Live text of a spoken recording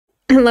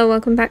Hello,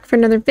 welcome back for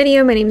another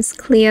video. My name is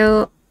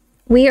Cleo.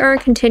 We are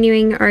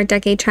continuing our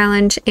decade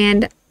challenge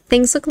and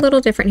things look a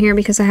little different here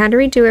because I had to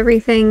redo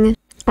everything.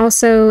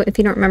 Also, if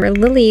you don't remember,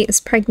 Lili is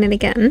pregnant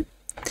again.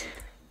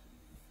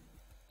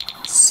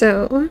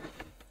 So,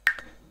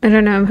 I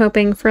don't know, I'm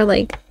hoping for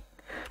like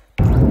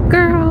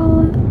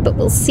girl, but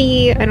we'll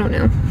see. I don't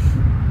know.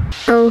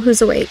 Oh,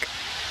 who's awake?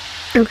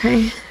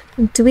 Okay.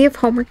 Do we have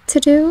homework to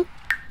do?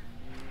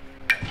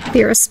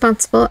 Be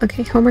responsible.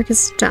 Okay, homework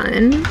is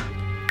done.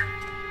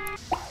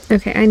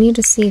 Okay, I need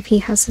to see if he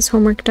has his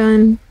homework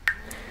done.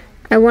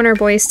 I want our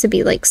boys to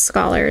be like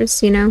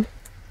scholars, you know?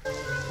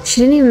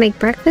 She didn't even make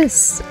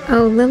breakfast.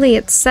 Oh, Lili,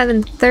 it's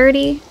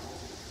 7:30.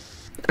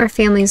 Our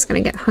family's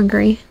gonna get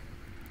hungry.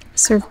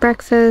 Serve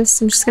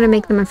breakfast. I'm just gonna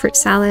make them a fruit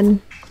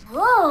salad.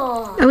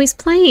 Oh, he's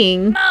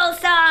playing.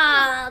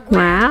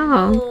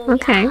 Wow.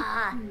 Okay.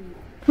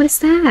 What is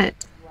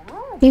that?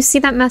 You see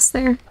that mess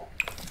there?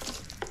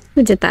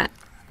 Who did that?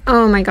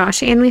 Oh my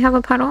gosh, and we have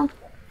a puddle.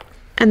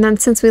 And then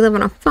since we live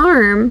on a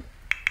farm,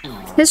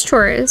 his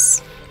chore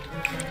is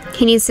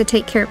he needs to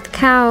take care of the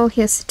cow,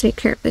 he has to take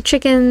care of the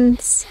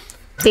chickens.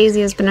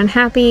 Daisy has been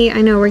unhappy.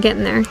 I know, we're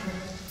getting there.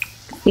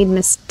 Feed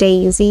Miss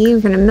Daisy.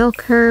 We're gonna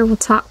milk her, we'll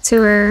talk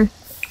to her.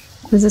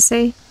 What does it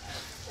say?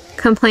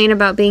 Complain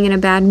about being in a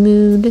bad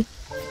mood.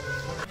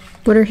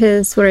 What are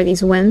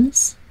these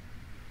wins?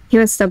 He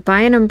wants to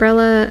buy an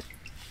umbrella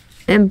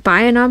and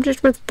buy an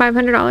object worth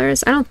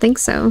 $500? I don't think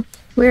so.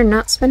 We're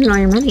not spending all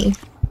your money.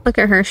 Look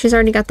at her. She's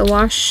already got the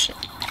wash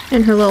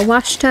in her little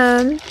wash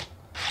tub.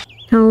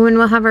 Oh, and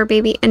we'll have our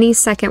baby any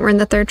second. We're in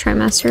the 3rd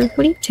trimester.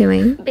 What are you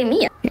doing?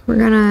 Okay, we're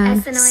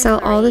gonna sell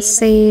all the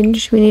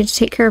sage. We need to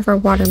take care of our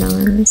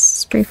watermelons.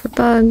 Spray for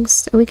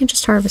bugs. Oh, we can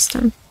just harvest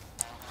them.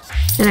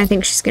 And I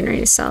think she's getting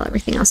ready to sell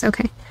everything else.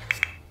 Okay.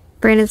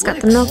 Brandon's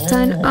got the milk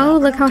done. Oh,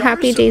 look how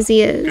happy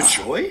Daisy is.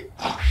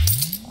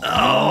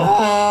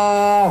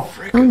 Oh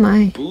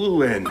my.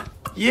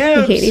 We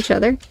hate each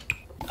other.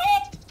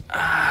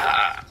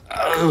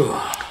 Do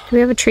we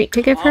have a treat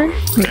to give her?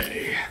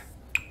 Wait.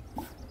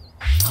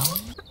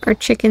 Our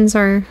chickens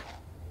are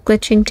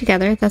glitching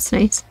together. That's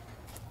nice.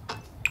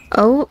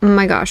 Oh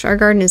my gosh, our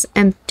garden is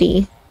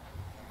empty.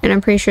 And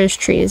I'm pretty sure this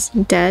tree is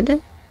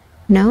dead.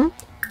 No?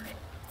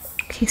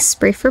 Okay,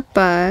 spray for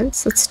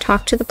bugs. Let's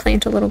talk to the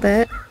plant a little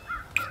bit.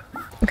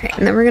 Okay,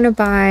 and then we're gonna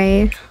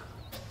buy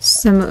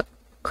some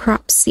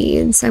crop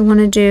seeds. I'm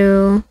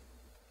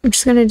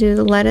just gonna do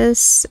the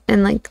lettuce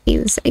and like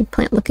these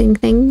eggplant looking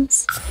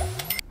things.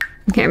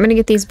 Okay, I'm gonna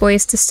get these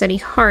boys to study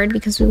hard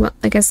because we want,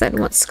 like I said,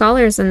 want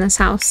scholars in this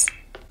house.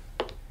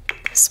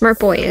 Smart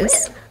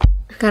boys.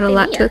 Got a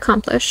lot to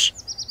accomplish.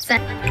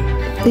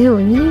 Ew,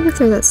 you need to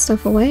throw that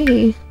stuff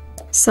away.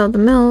 Sell the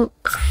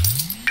milk.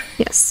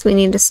 Yes, we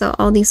need to sell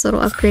all these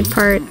little upgrade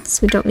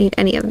parts. We don't need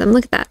any of them.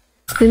 Look at that.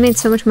 We made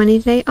so much money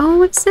today. Oh,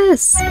 what's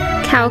this?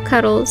 Cow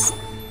cuddles.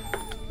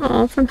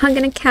 Oh, from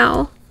hugging a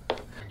cow.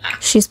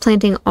 She's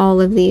planting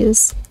all of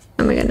these.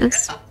 Oh my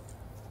goodness.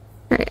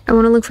 Alright, I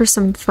want to look for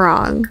some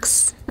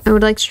frogs. I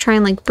would like to try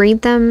and like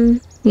breed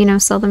them, you know,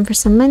 sell them for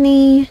some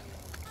money.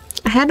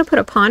 I had to put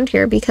a pond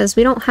here because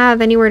we don't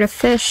have anywhere to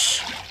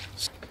fish.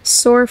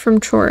 Sore from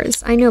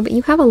chores. I know, but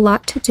you have a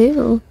lot to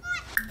do.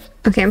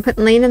 Okay, I'm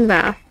putting Lane in the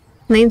bath.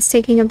 Lane's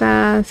taking a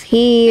bath.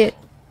 Leo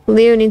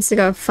needs to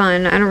go have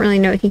fun. I don't really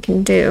know what he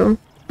can do.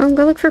 Oh,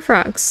 go look for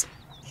frogs.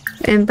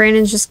 And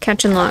Brandon's just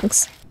catching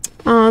logs.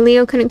 Aw,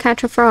 Leo couldn't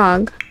catch a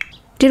frog.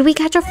 Did we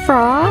catch a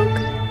frog?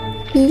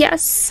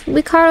 Yes,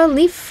 we caught a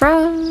leaf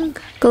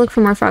frog. Go look for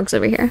more frogs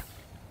over here.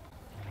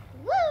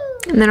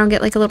 And then I'll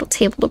get like a little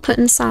table to put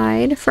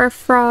inside for our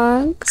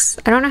frogs.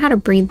 I don't know how to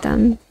breed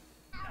them.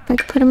 I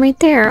could put him right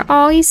there.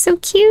 Oh, he's so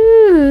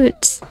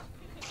cute.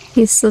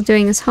 He's still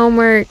doing his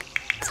homework.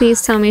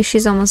 Please tell me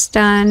she's almost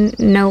done.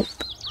 Nope.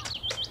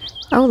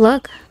 Oh,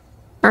 look.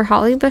 Our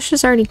holly bush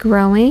is already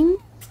growing.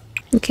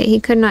 Okay, he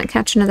could not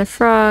catch another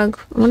frog.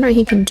 I wonder what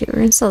he can do. We're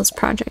gonna sell this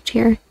project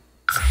here.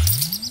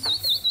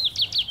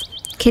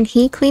 Can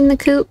he clean the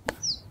coop?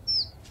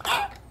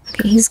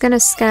 Okay, he's gonna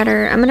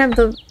scatter. I'm gonna have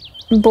the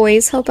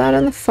boys help out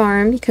on the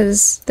farm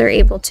because they're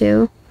able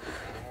to.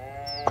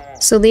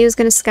 So Leo's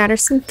gonna scatter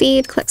some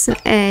feed, collect some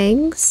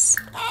eggs,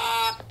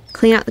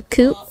 clean out the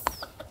coop.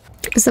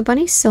 Is the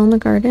bunny still in the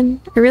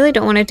garden? I really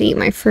don't want it to eat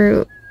my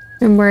fruit.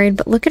 I'm worried,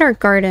 but look at our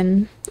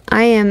garden.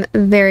 I am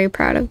very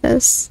proud of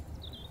this.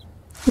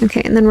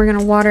 Okay, and then we're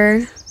gonna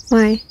water.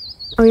 Why?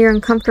 Oh, you're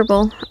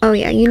uncomfortable. Oh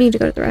yeah, you need to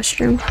go to the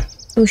restroom.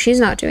 Oh, she's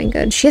not doing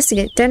good. She has to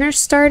get dinner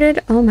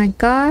started. Oh my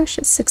gosh,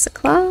 it's 6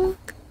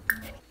 o'clock.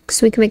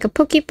 So we can make a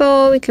poke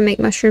bowl. We can make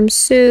mushroom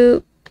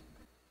soup.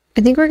 I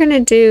think we're gonna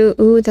do...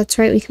 Ooh, that's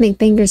right. We can make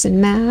bangers and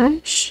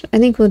mash. I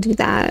think we'll do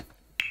that.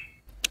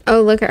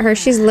 Oh, look at her.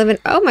 She's living...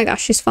 Oh my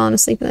gosh, she's falling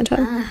asleep in the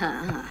tub.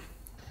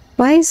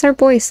 Why is our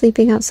boy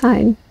sleeping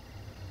outside?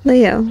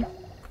 Leo.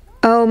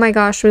 Oh my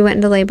gosh, we went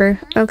into labor.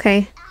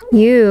 Okay.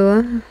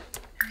 You,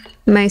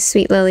 my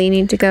sweet Lily,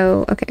 need to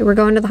go... Okay, we're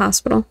going to the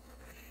hospital.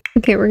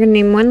 Okay, we're gonna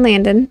name one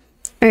Landon.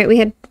 Alright, we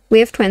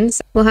have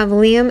twins. We'll have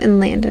Liam and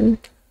Landon.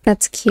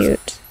 That's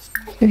cute.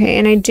 Okay,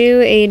 and I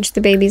do age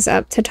the babies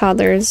up to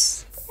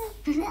toddlers.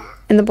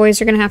 And the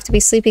boys are going to have to be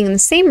sleeping in the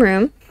same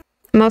room.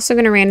 I'm also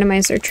going to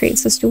randomize their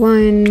traits. Let's do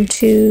 1,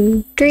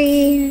 2,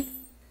 3.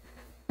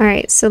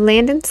 Alright, so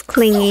Landon's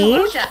clingy.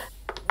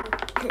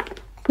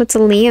 What's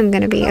Liam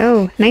going to be?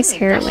 Oh, nice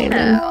hair,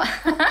 Landon.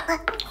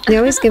 They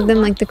always give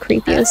them like the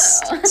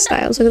creepiest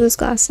styles. Look at those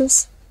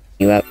glasses.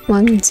 You up.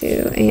 1,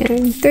 2,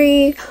 and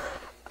 3.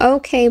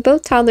 Okay,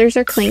 both toddlers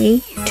are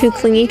clingy. 2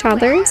 clingy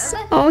toddlers.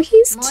 Oh,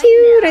 he's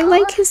cute. I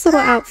like his little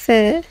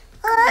outfit.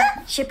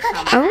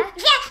 Oh.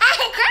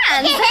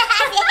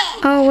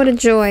 Oh, what a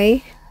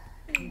joy.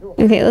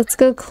 Okay, let's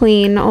go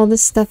clean all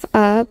this stuff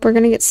up. We're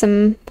gonna get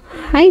some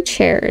high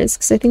chairs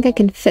because I think I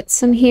can fit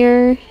some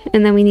here.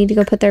 And then we need to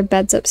go put their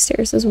beds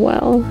upstairs as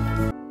well.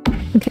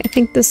 Okay, I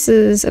think this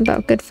is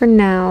about good for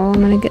now. I'm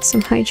gonna get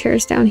some high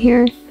chairs down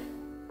here.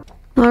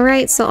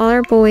 Alright, so all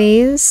our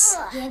boys.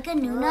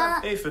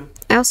 I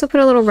also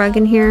put a little rug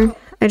in here.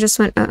 I just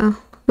went,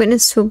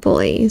 witness to a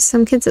bully.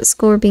 Some kids at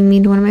school were being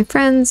mean to one of my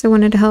friends. I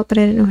wanted to help, but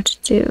I didn't know what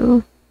to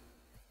do.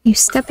 You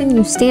step in,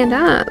 you stand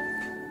up.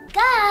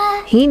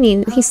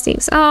 He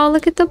stinks. Oh,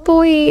 look at the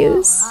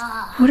boys.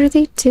 What are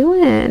they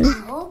doing?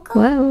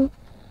 Whoa.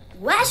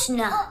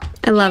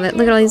 I love it.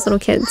 Look at all these little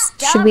kids.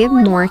 Should we have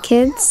more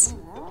kids?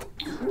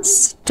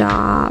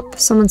 Stop.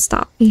 Someone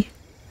stop me.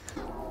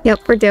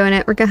 Yep, we're doing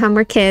it. We're gonna have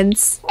more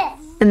kids.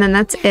 And then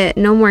that's it.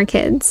 No more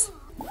kids.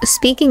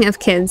 Speaking of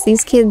kids,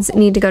 these kids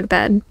need to go to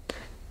bed.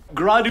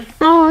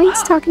 Oh,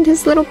 he's talking to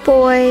his little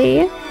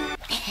boy.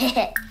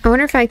 I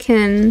wonder if I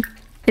can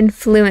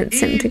influence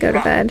him to go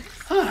to bed.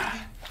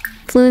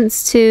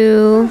 Influence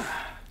to...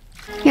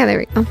 Yeah, there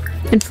we go.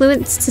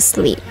 Influence to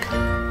sleep.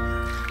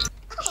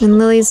 When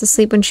Lily's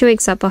asleep, when she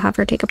wakes up, I'll have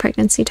her take a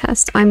pregnancy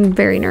test. I'm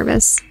very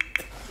nervous.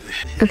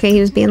 Okay, he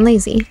was being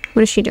lazy.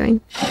 What is she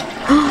doing?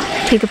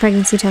 Take a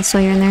pregnancy test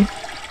while you're in there.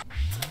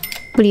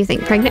 What do you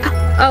think? Pregnant?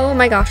 Oh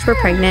my gosh, we're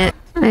pregnant.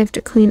 I have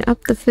to clean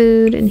up the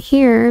food in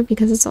here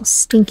because it's all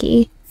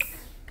stinky.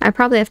 I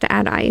probably have to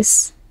add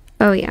ice.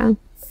 Oh yeah.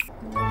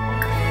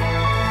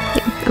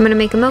 I'm gonna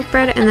make a milk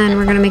bread and then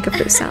we're gonna make a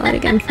fruit salad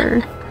again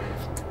for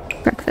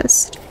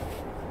breakfast.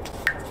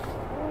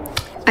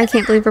 I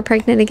can't believe we're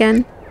pregnant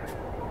again.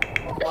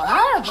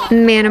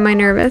 Man, am I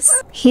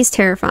nervous. He's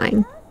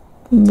terrifying.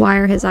 Why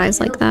are his eyes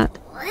like that?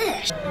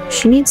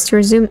 She needs to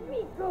resume...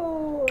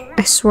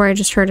 I swear I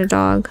just heard a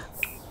dog.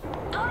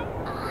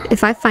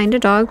 If I find a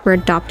dog, we're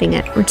adopting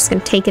it. We're just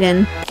gonna take it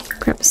in.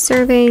 Grab a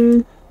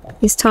serving.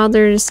 These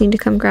toddlers need to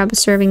come grab a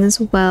serving as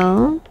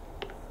well.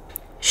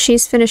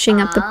 She's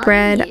finishing up the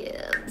bread.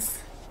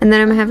 And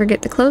then I'm gonna have her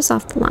get the clothes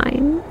off the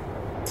line.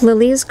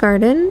 Lily's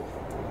garden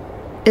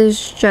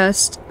is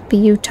just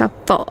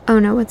beautiful. Oh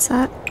no, what's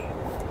that?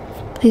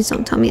 Please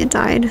don't tell me it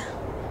died.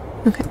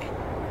 Okay.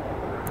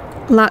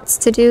 Lots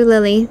to do,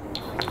 Lily.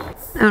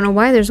 I don't know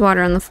why there's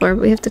water on the floor,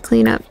 but we have to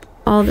clean up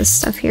all this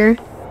stuff here.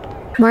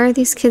 Why are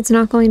these kids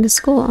not going to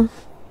school?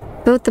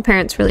 Both the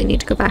parents really need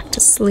to go back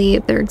to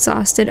sleep. They're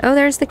exhausted. Oh,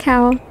 there's the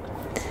cow.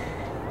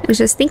 I was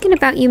just thinking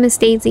about you, Miss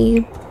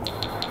Daisy.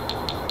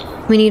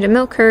 We need to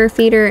milk her,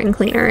 feed her, and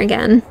clean her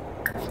again.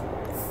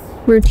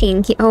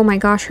 Routine. Oh my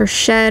gosh, her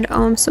shed.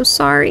 Oh, I'm so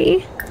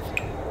sorry.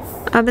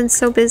 I've been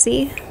so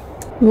busy.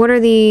 What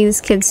are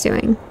these kids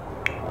doing?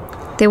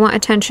 They want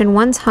attention.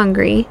 One's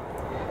hungry.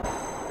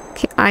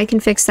 Okay, I can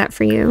fix that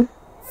for you.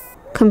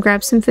 Come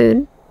grab some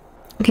food.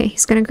 Okay,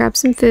 he's gonna grab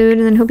some food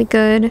and then he'll be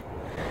good.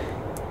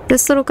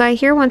 This little guy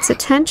here wants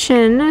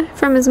attention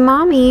from his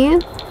mommy.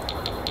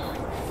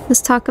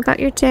 Let's talk about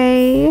your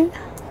day.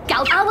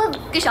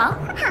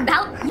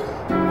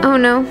 Oh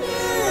no.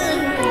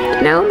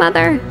 No,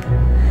 mother.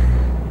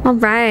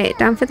 Alright,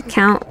 down for the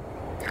count.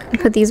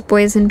 Put these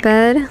boys in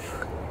bed.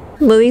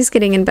 Lily's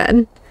getting in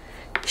bed.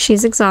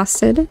 She's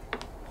exhausted.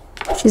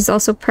 She's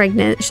also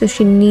pregnant, so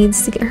she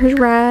needs to get her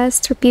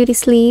rest, her beauty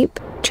sleep.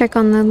 Check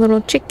on the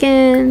little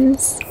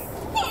chickens.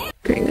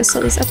 We're gonna go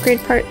sell these upgrade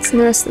parts and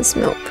the rest of this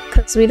milk,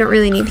 because we don't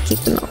really need to keep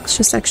the milk. It's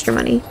just extra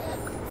money.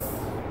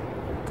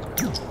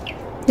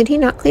 Did he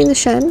not clean the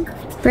shed?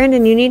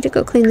 Brandon, you need to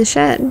go clean the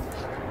shed.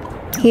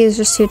 He is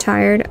just too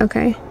tired.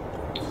 Okay.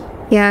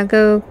 Yeah,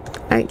 go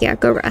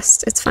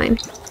rest. It's fine.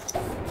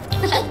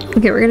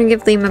 Okay, we're gonna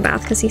give Liam a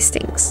bath because he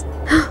stinks.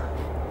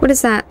 What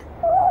is that?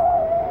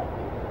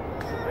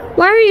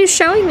 Why are you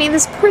showing me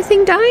this poor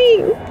thing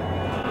dying?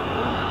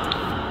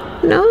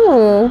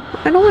 No,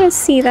 I don't want to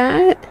see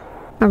that.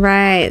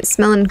 Alright,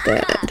 smelling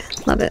good.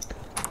 Love it.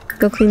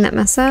 Go clean that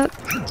mess up.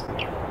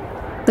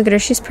 Look at her,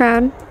 she's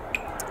proud.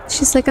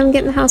 She's like, I'm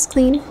getting the house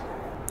clean.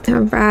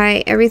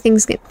 Alright,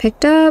 everything's getting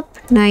picked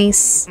up.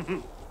 Nice.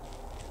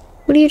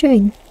 What are you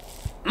doing?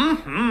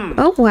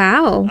 Oh,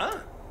 wow.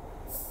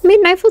 Made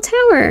an Eiffel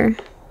Tower.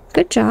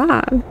 Good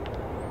job.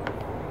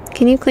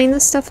 Can you clean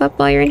this stuff up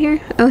while you're in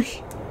here? Oh,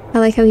 I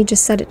like how he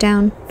just set it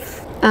down.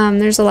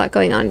 There's a lot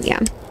going on, yeah.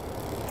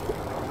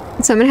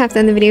 So I'm gonna have to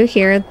end the video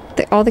here.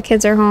 All the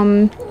kids are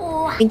home.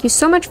 Thank you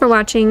so much for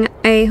watching.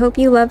 I hope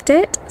you loved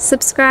it.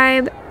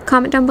 Subscribe,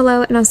 comment down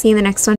below, and I'll see you in the next one.